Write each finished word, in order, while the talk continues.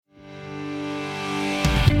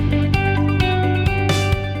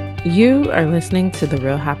You are listening to the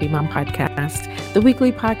Real Happy Mom Podcast, the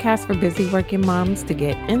weekly podcast for busy working moms to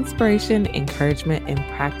get inspiration, encouragement, and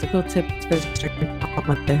practical tips for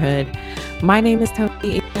motherhood. My name is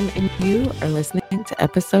Tony, and you are listening to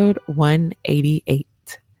episode 188.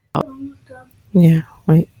 Yeah,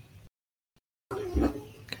 wait.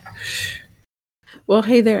 Well,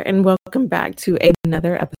 hey there, and welcome back to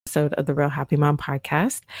another episode of the Real Happy Mom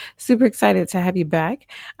Podcast. Super excited to have you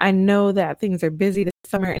back. I know that things are busy this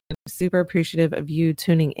summer, and I'm super appreciative of you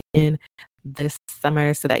tuning in this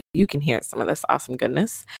summer so that you can hear some of this awesome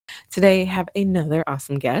goodness. Today, I have another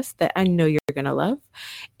awesome guest that I know you're going to love,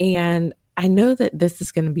 and I know that this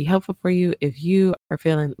is going to be helpful for you if you are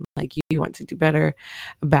feeling like you want to do better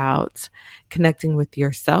about connecting with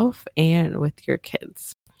yourself and with your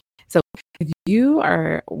kids. So if you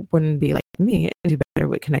want to be like me and do better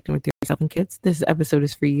with connecting with yourself and kids, this episode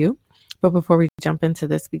is for you. But before we jump into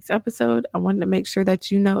this week's episode, I wanted to make sure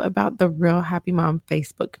that you know about the Real Happy Mom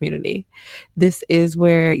Facebook community. This is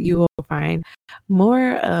where you will find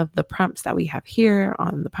more of the prompts that we have here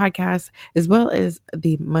on the podcast, as well as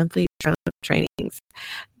the monthly trainings.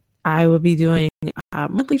 I will be doing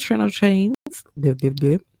monthly Trello trainings.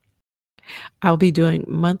 I'll be doing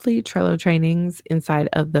monthly Trello trainings inside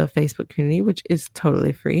of the Facebook community, which is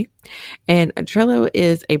totally free. And Trello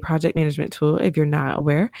is a project management tool. If you're not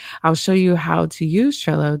aware, I'll show you how to use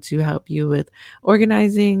Trello to help you with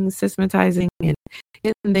organizing, systematizing, and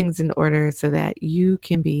getting things in order so that you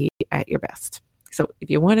can be at your best. So if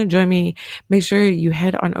you want to join me, make sure you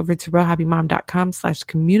head on over to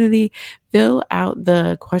realhappymom.com/community, fill out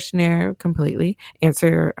the questionnaire completely,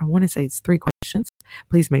 answer, I want to say it's 3 questions.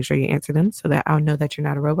 Please make sure you answer them so that I'll know that you're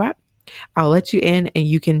not a robot. I'll let you in and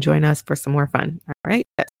you can join us for some more fun. All right.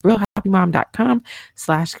 That's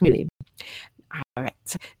realhappymom.com/community. All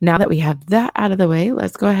right. Now that we have that out of the way,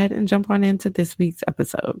 let's go ahead and jump on into this week's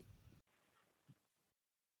episode.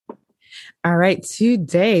 All right,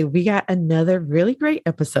 today we got another really great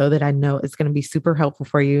episode that I know is going to be super helpful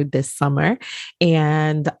for you this summer.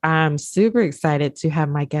 And I'm super excited to have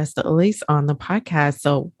my guest, Elise, on the podcast.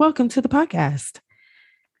 So welcome to the podcast.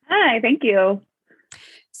 Hi, thank you.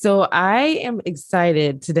 So I am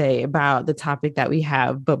excited today about the topic that we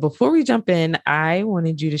have. But before we jump in, I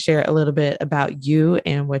wanted you to share a little bit about you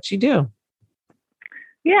and what you do.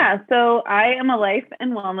 Yeah, so I am a life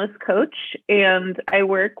and wellness coach, and I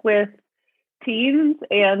work with teens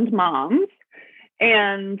and moms.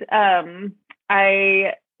 And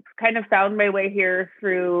I kind of found my way here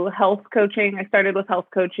through health coaching. I started with health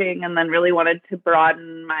coaching and then really wanted to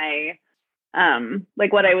broaden my,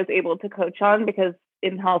 what I was able to coach on, because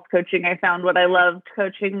in health coaching, I found what I loved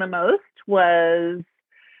coaching the most was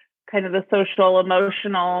kind of the social,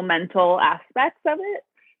 emotional, mental aspects of it.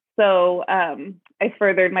 So I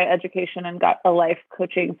furthered my education and got a life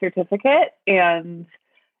coaching certificate, and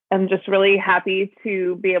I'm just really happy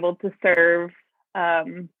to be able to serve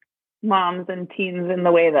moms and teens in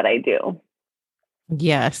the way that I do.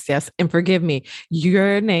 Yes. And forgive me,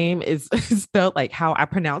 your name is spelled like how I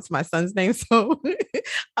pronounce my son's name. So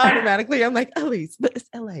automatically I'm like, Elise, but it's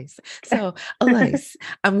Elise. So Elise,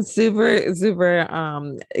 I'm super, super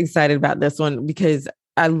excited about this one because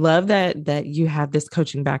I love that you have this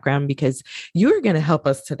coaching background, because you are going to help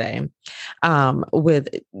us today with,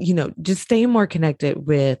 just staying more connected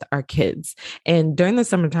with our kids. And during the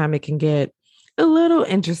summertime, it can get a little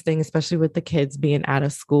interesting, especially with the kids being out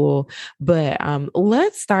of school. But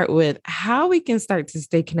let's start with how we can start to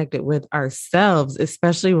stay connected with ourselves,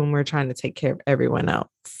 especially when we're trying to take care of everyone else.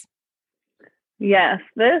 Yes,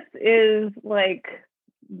 this is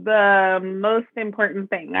the most important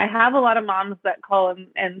thing. I have a lot of moms that call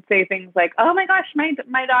and say things like, oh my gosh, my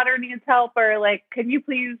daughter needs help, or can you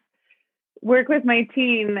please work with my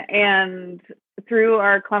teen? And through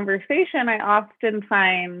our conversation, I often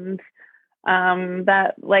find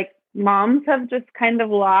that moms have just kind of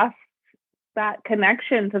lost that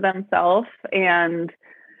connection to themselves and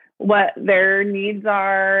what their needs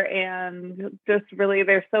are, and just really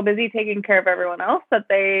they're so busy taking care of everyone else that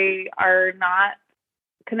they are not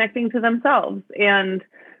connecting to themselves. And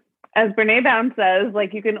as Brene Brown says,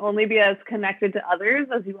 you can only be as connected to others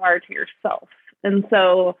as you are to yourself. And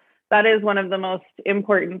so that is one of the most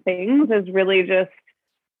important things, is really just,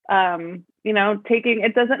 taking,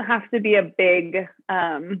 it doesn't have to be a big,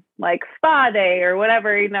 spa day or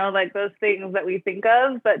whatever, those things that we think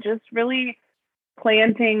of, but just really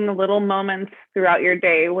planting little moments throughout your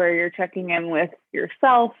day where you're checking in with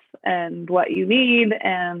yourself and what you need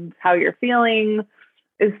and how you're feeling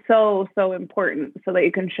is so, so important so that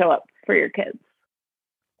you can show up for your kids.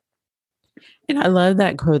 And I love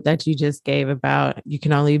that quote that you just gave about you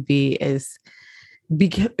can only be as you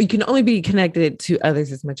can only be connected to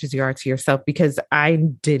others as much as you are to yourself, because I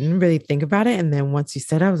didn't really think about it. And then once you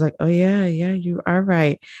said it, I was like, oh yeah, you are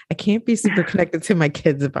right. I can't be super connected to my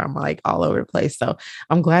kids if I'm like all over the place. So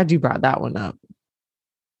I'm glad you brought that one up.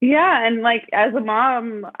 Yeah, and like as a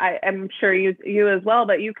mom, I'm sure you as well,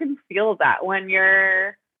 but you can feel that when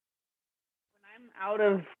I'm out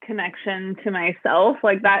of connection to myself,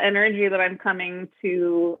 like that energy that I'm coming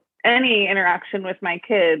to any interaction with my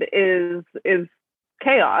kid is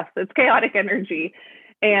chaos. It's chaotic energy.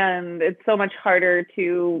 And it's so much harder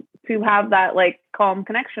to have that like calm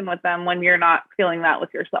connection with them when you're not feeling that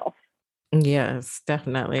with yourself. Yes,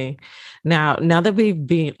 definitely. Now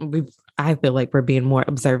that I feel like we're being more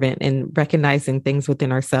observant and recognizing things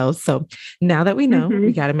within ourselves. So now that we know,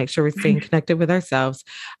 we got to make sure we're staying connected with ourselves.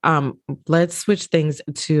 Let's switch things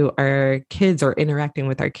to our kids or interacting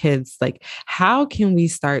with our kids. Like, how can we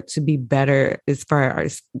start to be better as far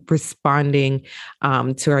as responding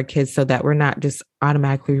to our kids so that we're not just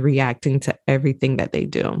automatically reacting to everything that they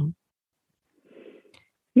do?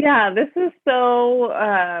 Yeah, this is so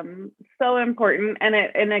important,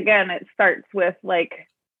 and again, it starts with like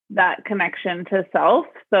that connection to self.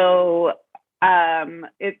 So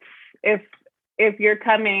it's if you're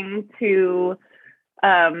coming to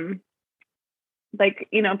like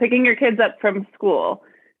picking your kids up from school.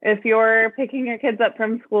 If you're picking your kids up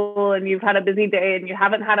from school and you've had a busy day and you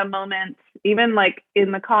haven't had a moment, even like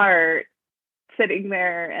in the car, sitting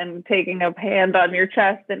there and taking a hand on your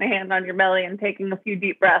chest and a hand on your belly and taking a few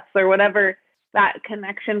deep breaths or whatever that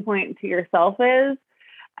connection point to yourself is,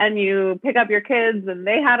 and you pick up your kids and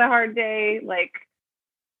they had a hard day, like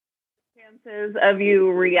chances of you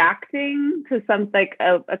reacting to something like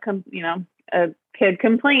a kid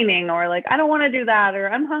complaining or like I don't want to do that or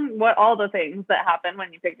I'm hungry, what all the things that happen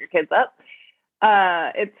when you pick your kids up,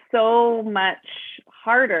 it's so much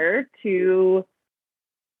harder to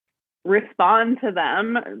respond to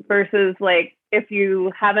them versus like if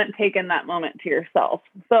you haven't taken that moment to yourself.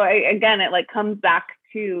 So again, it like comes back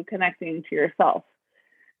to connecting to yourself.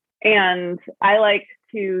 And I like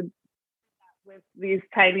to with these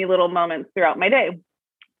tiny little moments throughout my day.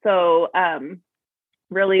 So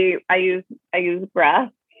really I use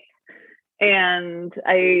breath, and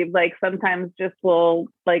I like sometimes just will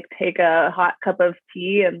like take a hot cup of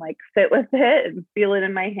tea and like sit with it and feel it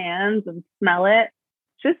in my hands and smell it.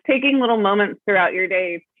 Just taking little moments throughout your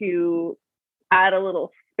day to add a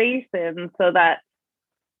little space in so that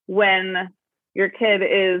when your kid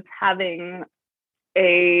is having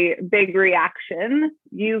a big reaction,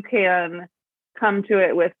 you can come to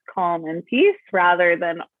it with calm and peace rather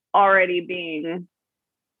than already being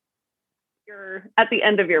you're at the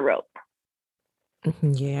end of your rope.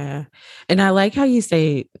 Yeah. And I like how you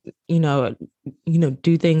say,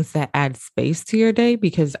 do things that add space to your day,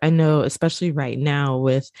 because I know, especially right now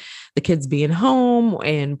with the kids being home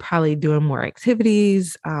and probably doing more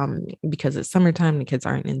activities, because it's summertime, the kids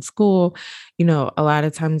aren't in school, a lot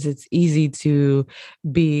of times it's easy to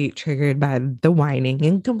be triggered by the whining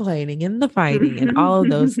and complaining and the fighting and all of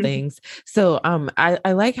those things. So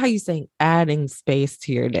I like how you saying adding space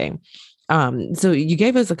to your day. So you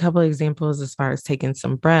gave us a couple of examples as far as taking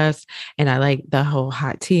some breaths, and I like the whole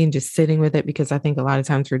hot tea and just sitting with it, because I think a lot of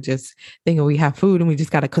times we're just thinking we have food and we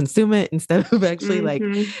just got to consume it instead of actually like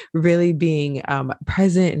really being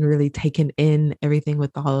present and really taking in everything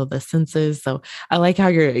with all of the senses. So I like how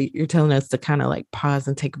you're telling us to kind of like pause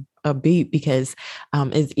and take a beat, because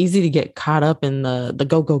it's easy to get caught up in the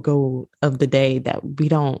go of the day that we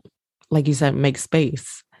don't, like you said, make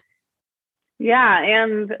space. Yeah,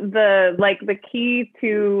 and the key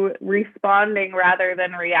to responding rather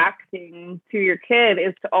than reacting to your kid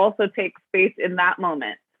is to also take space in that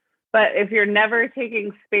moment. But if you're never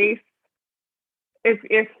taking space,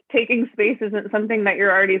 if taking space isn't something that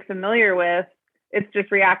you're already familiar with, it's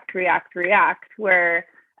just react. Whereas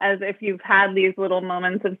if you've had these little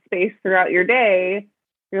moments of space throughout your day,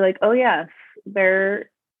 you're like, oh yes,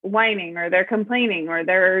 they're whining or they're complaining or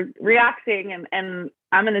they're reacting, and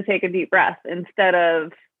I'm going to take a deep breath instead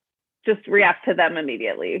of just react to them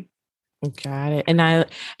immediately. Got it. And I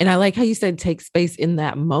like how you said take space in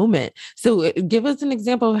that moment. So give us an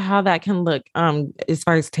example of how that can look as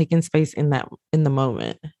far as taking space in the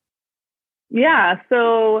moment. Yeah.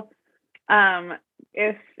 So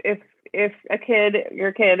if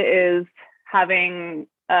your kid is having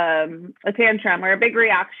a tantrum or a big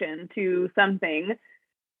reaction to something,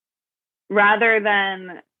 rather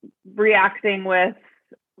than reacting with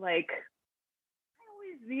like,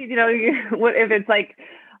 what if it's like,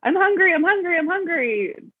 I'm hungry.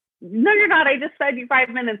 No, you're not. I just fed you 5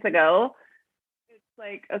 minutes ago. It's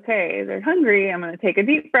like, okay, they're hungry. I'm going to take a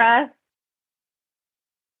deep breath.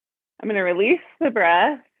 I'm going to release the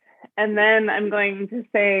breath. And then I'm going to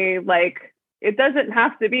say, like, it doesn't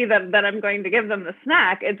have to be that I'm going to give them the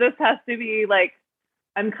snack. It just has to be like,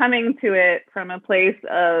 I'm coming to it from a place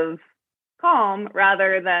of calm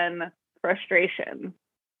rather than frustration.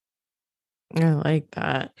 I like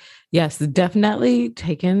that. Yes, definitely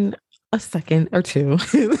taking a second or two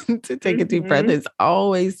to take a deep breath is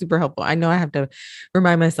always super helpful. I know I have to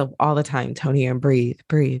remind myself all the time, Tony, and breathe.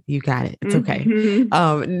 You got it. It's okay.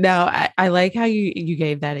 Now I like how you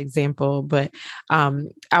gave that example, but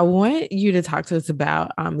I want you to talk to us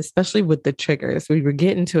about, especially with the triggers. We were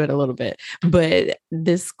getting to it a little bit, but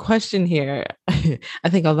this question here, I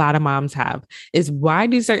think a lot of moms have, is why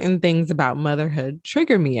do certain things about motherhood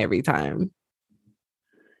trigger me every time?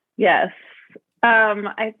 Yes.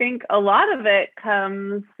 I think a lot of it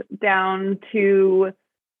comes down to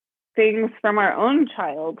things from our own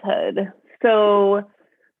childhood. So,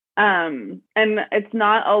 and it's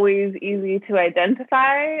not always easy to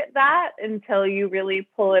identify that until you really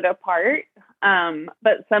pull it apart.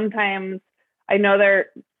 But sometimes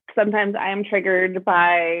sometimes I am triggered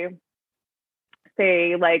by,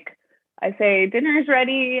 say, like, I say dinner's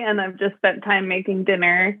ready and I've just spent time making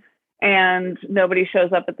dinner and nobody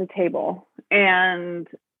shows up at the table. And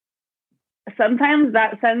sometimes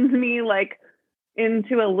that sends me like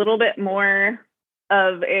into a little bit more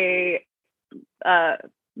of a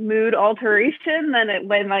mood alteration than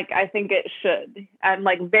like I think it should. I'm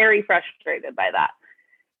like very frustrated by that.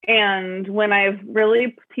 And when I've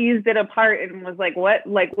really teased it apart and was like, what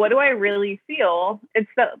do I really feel? It's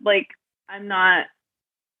that like I'm not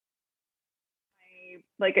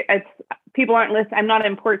like it's people aren't listening. I'm not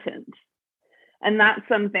important. And that's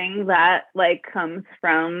something that like comes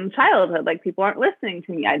from childhood. Like people aren't listening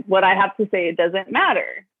to me. What I have to say, it doesn't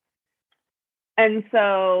matter. And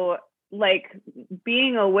so like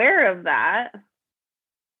being aware of that. And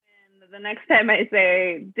the next time I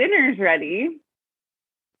say dinner's ready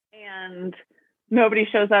and nobody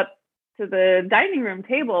shows up to the dining room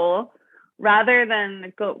table, rather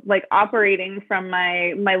than go like operating from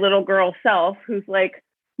my little girl self, who's like,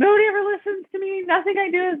 nobody ever listens to me, nothing I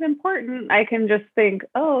do is important, I can just think,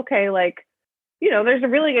 oh, okay, like, you know, there's a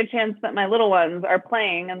really good chance that my little ones are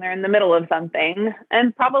playing and they're in the middle of something.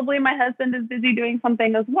 And probably my husband is busy doing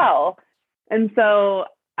something as well. And so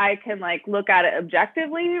I can like look at it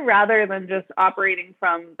objectively rather than just operating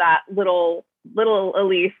from that little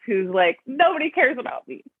Elise who's like, nobody cares about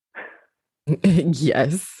me.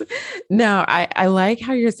 Yes. No, I like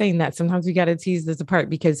how you're saying that. Sometimes we got to tease this apart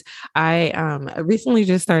because I recently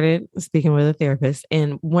just started speaking with a therapist.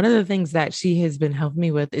 And one of the things that she has been helping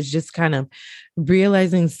me with is just kind of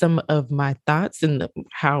realizing some of my thoughts and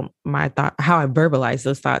how I verbalize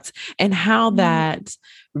those thoughts and how that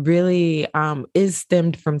really is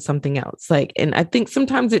stemmed from something else. Like, and I think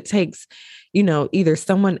sometimes it takes, you know, either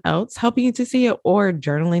someone else helping you to see it or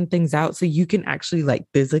journaling things out so you can actually like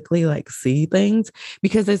physically like see things,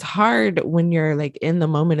 because it's hard when you're like in the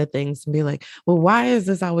moment of things and be like, well, why is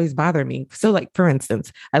this always bothering me? So like, for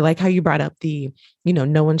instance, I like how you brought up the, you know,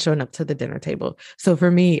 no one showing up to the dinner table. So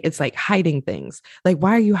for me, it's like hiding things. Like,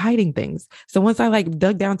 why are you hiding things? So once I like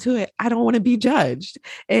dug down to it, I don't want to be judged.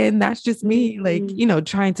 And that's just me, like, you know,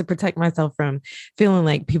 trying to protect myself from feeling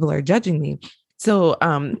like people are judging me. So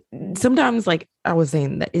sometimes like I was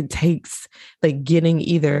saying that it takes like getting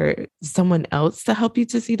either someone else to help you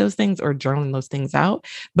to see those things or journaling those things out.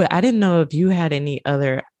 But I didn't know if you had any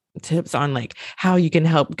other tips on like how you can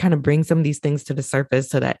help kind of bring some of these things to the surface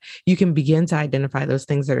so that you can begin to identify those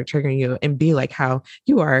things that are triggering you and be like how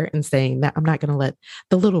you are and saying that I'm not going to let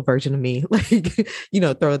the little version of me like, you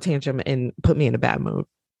know, throw a tantrum and put me in a bad mood.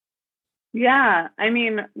 Yeah. I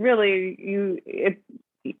mean, really,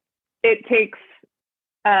 it takes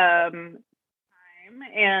time,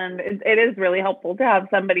 and it is really helpful to have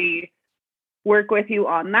somebody work with you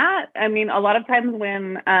on that. I mean, a lot of times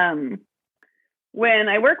when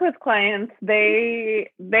I work with clients, they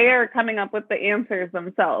are coming up with the answers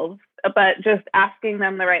themselves, but just asking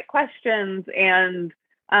them the right questions and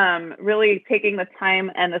really taking the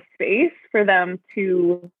time and the space for them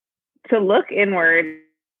to look inward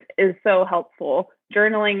is so helpful.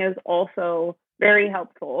 Journaling is also very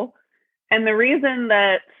helpful. And the reason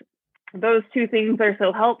that those two things are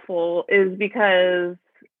so helpful is because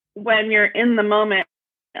when you're in the moment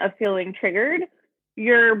of feeling triggered,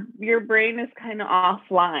 your brain is kind of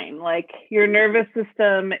offline. Like your nervous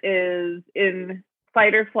system is in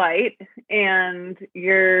fight or flight, and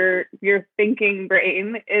your thinking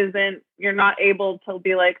brain isn't. You're not able to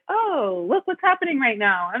be like, oh, look what's happening right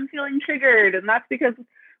now. I'm feeling triggered, and that's because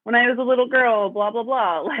when I was a little girl, blah blah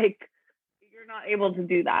blah. Like not able to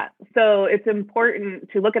do that. So it's important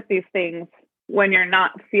to look at these things when you're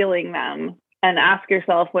not feeling them and ask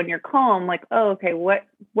yourself when you're calm, like, oh, okay, what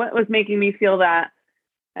was making me feel that?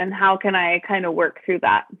 And how can I kind of work through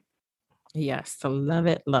that? Yes, I love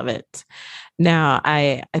it, love it. Now,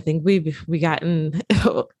 I think we gotten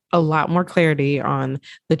a lot more clarity on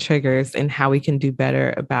the triggers and how we can do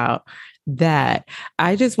better about that.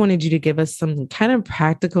 I just wanted you to give us some kind of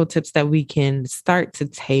practical tips that we can start to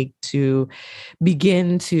take to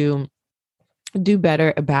begin to do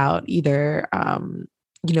better about either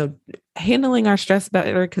you know, handling our stress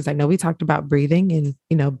better, because I know we talked about breathing and,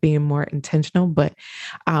 you know, being more intentional, but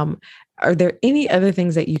um, are there any other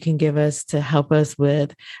things that you can give us to help us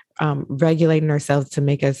with regulating ourselves to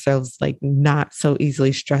make ourselves like not so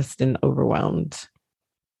easily stressed and overwhelmed?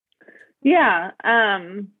 Yeah.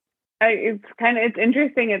 It's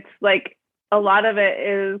interesting. It's like a lot of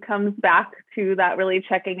it comes back to that really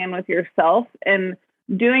checking in with yourself and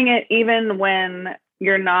doing it even when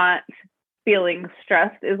you're not feeling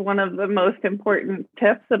stressed is one of the most important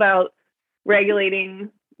tips about regulating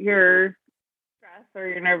your stress or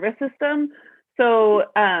your nervous system. So,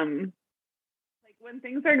 like when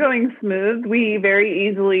things are going smooth, we very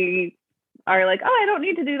easily are like, oh, I don't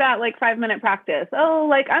need to do that like 5 minute practice. Oh,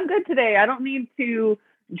 like I'm good today. I don't need to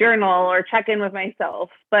journal or check in with myself.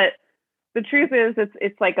 But the truth is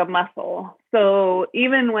it's like a muscle. So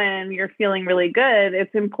even when you're feeling really good,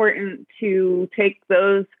 it's important to take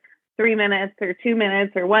those 3 minutes or 2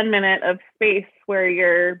 minutes or 1 minute of space where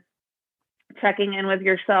you're checking in with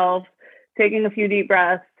yourself, taking a few deep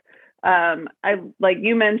breaths. I like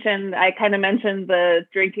you mentioned, I kind of mentioned the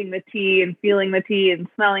drinking the tea and feeling the tea and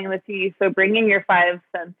smelling the tea. So bringing your five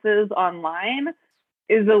senses online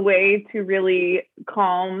is a way to really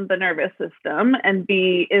calm the nervous system and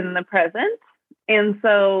be in the present. And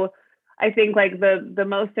so I think like the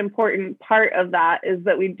most important part of that is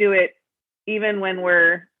that we do it even when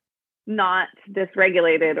we're not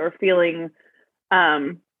dysregulated or feeling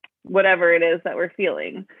whatever it is that we're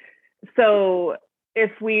feeling. So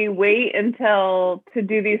if we wait until to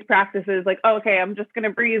do these practices, like, oh, okay, I'm just going to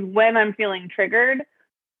breathe when I'm feeling triggered,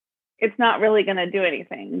 it's not really going to do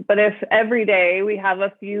anything. But if every day we have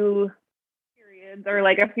a few periods or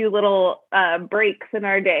like a few little breaks in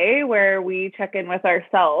our day where we check in with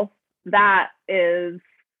ourselves, that is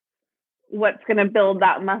what's going to build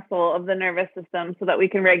that muscle of the nervous system so that we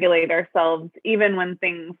can regulate ourselves even when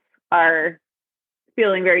things are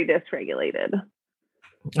feeling very dysregulated.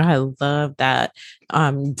 I love that.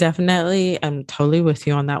 Definitely, I'm totally with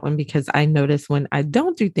you on that one because I notice when I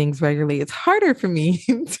don't do things regularly, it's harder for me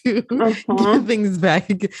to get things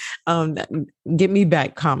back, um, get me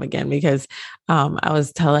back calm again. Because I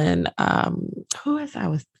was telling who was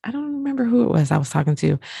I don't remember who it was I was talking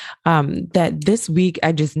to, that this week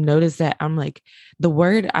I just noticed that I'm like the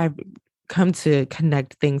word I've come to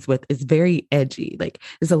connect things with is very edgy. Like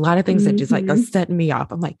there's a lot of things that just like are setting me off.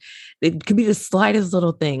 I'm like, it could be the slightest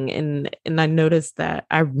little thing. And I noticed that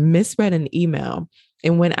I misread an email.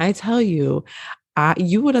 And when I tell you,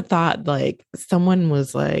 you would have thought like someone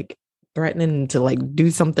was like threatening to like do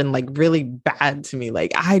something like really bad to me.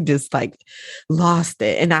 Like I just like lost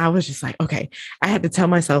it. And I was just like, okay, I had to tell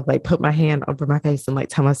myself, like put my hand over my face and like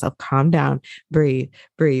tell myself, calm down, breathe,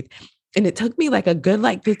 breathe. And it took me like a good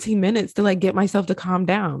like 15 minutes to like get myself to calm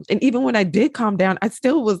down. And even when I did calm down, I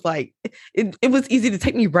still was like, it was easy to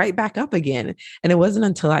take me right back up again. And it wasn't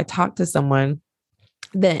until I talked to someone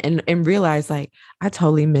then and realized like I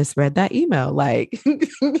totally misread that email. Like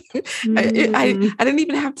I didn't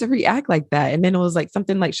even have to react like that. And then it was like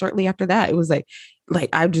something like shortly after that, it was like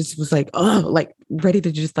I just was like, oh, like ready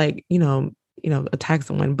to just like, attack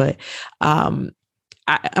someone. But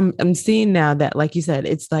I'm seeing now that, like you said,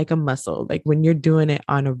 it's like a muscle. Like when you're doing it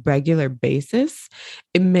on a regular basis,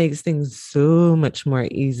 it makes things so much more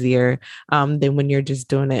easier than when you're just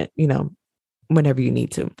doing it, whenever you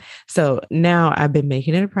need to. So now I've been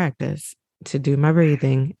making it a practice to do my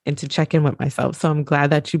breathing and to check in with myself. So I'm glad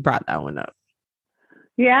that you brought that one up.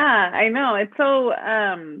 Yeah, I know. It's so,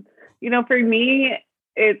 for me,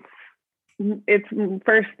 it's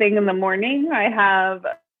first thing in the morning. I have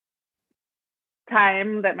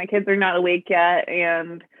time that my kids are not awake yet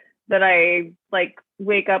and that I like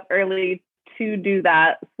wake up early to do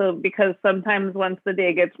that. So because sometimes once the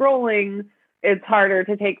day gets rolling, it's harder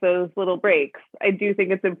to take those little breaks. I do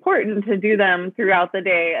think it's important to do them throughout the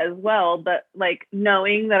day as well, but like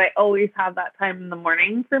knowing that I always have that time in the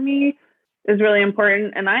morning for me is really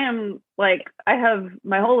important. And I am like, I have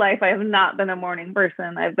my whole life, I have not been a morning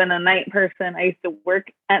person. I've been a night person. I used to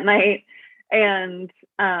work at night and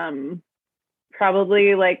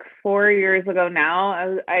probably like 4 years ago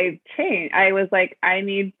now, I changed. I was like, I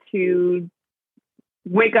need to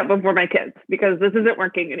wake up before my kids because this isn't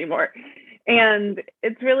working anymore. And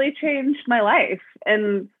it's really changed my life.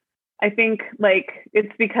 And I think like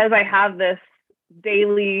it's because I have this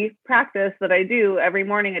daily practice that I do every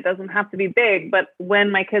morning. It doesn't have to be big, but when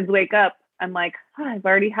my kids wake up, I'm like, oh, I've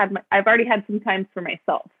already had some time for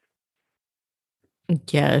myself.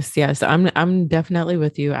 Yes, yes. I'm definitely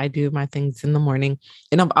with you. I do my things in the morning.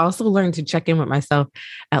 And I've also learned to check in with myself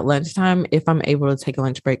at lunchtime if I'm able to take a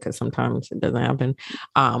lunch break, because sometimes it doesn't happen.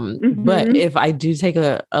 But if I do take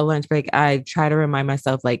a lunch break, I try to remind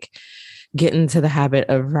myself, like, get into the habit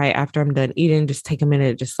of right after I'm done eating, just take a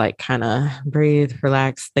minute, just like kind of breathe,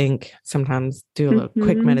 relax, think, sometimes do a little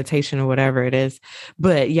quick meditation or whatever it is.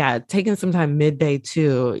 But yeah, taking some time midday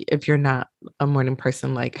too, if you're not a morning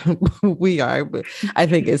person like we are, but I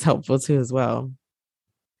think it's helpful too as well.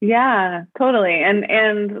 Yeah, totally.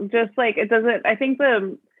 And just like it doesn't, I think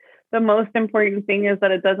the most important thing is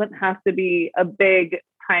that it doesn't have to be a big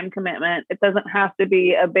time commitment. It doesn't have to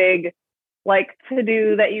be a big like to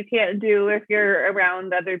do that you can't do if you're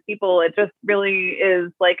around other people. It just really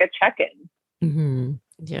is like a check-in.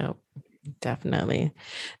 Yeah, definitely.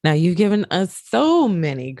 Now you've given us so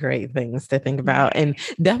many great things to think about and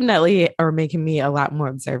definitely are making me a lot more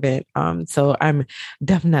observant. So I'm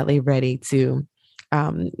definitely ready to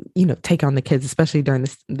take on the kids, especially during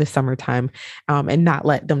the summertime, and not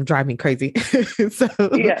let them drive me crazy. So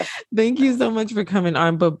thank you so much for coming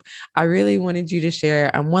on. But I really wanted you to share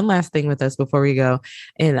one last thing with us before we go.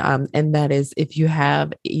 And that is if you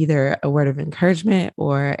have either a word of encouragement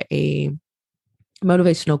or a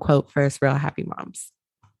motivational quote for us real happy moms.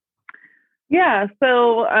 Yeah.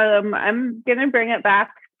 So I'm going to bring it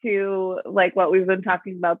back to like what we've been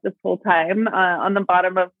talking about this whole time. On the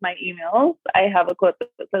bottom of my emails, I have a quote that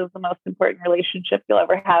says the most important relationship you'll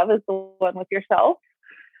ever have is the one with yourself.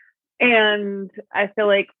 And I feel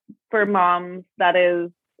like for moms, that is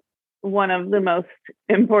one of the most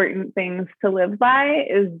important things to live by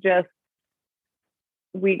is just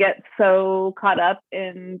we get so caught up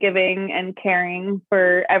in giving and caring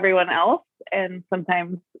for everyone else. And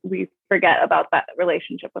sometimes we forget about that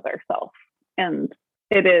relationship with ourselves. And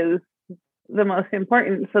it is the most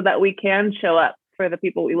important so that we can show up for the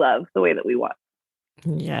people we love the way that we want.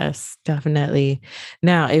 Yes, definitely.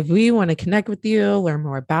 Now, if we want to connect with you, learn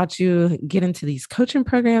more about you, get into these coaching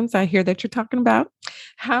programs I hear that you're talking about,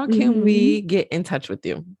 how can we get in touch with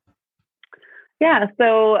you? Yeah,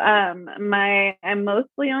 so I'm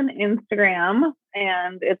mostly on Instagram,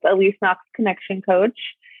 and it's Elise Knox Connection Coach.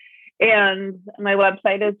 And my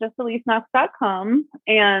website is just eliseknox.com.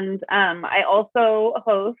 And I also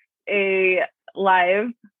host a live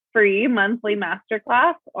free monthly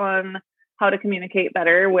masterclass on how to communicate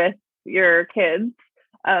better with your kids.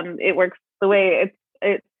 It works the way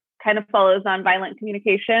it kind of follows nonviolent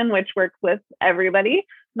communication, which works with everybody,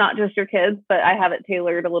 not just your kids, but I have it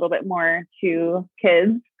tailored a little bit more to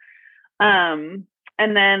kids.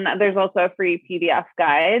 And then there's also a free PDF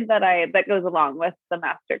guide that goes along with the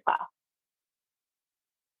masterclass.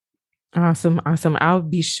 Awesome. Awesome. I'll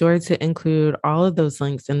be sure to include all of those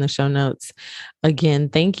links in the show notes. Again,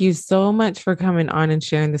 thank you so much for coming on and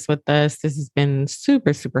sharing this with us. This has been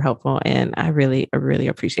super, super helpful, and I really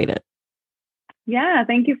appreciate it. Yeah.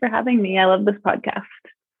 Thank you for having me. I love this podcast.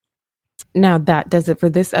 Now that does it for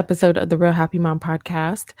this episode of the Real Happy Mom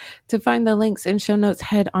podcast. To find the links and show notes,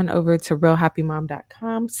 head on over to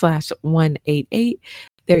realhappymom.com/188.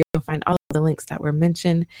 There you'll find all of the links that were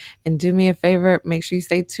mentioned. And do me a favor, make sure you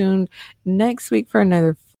stay tuned next week for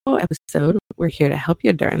another full episode. We're here to help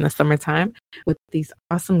you during the summertime with these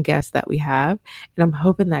awesome guests that we have. And I'm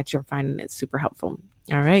hoping that you're finding it super helpful.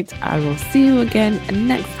 All right. I will see you again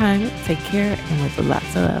next time. Take care and with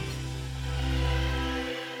lots of love.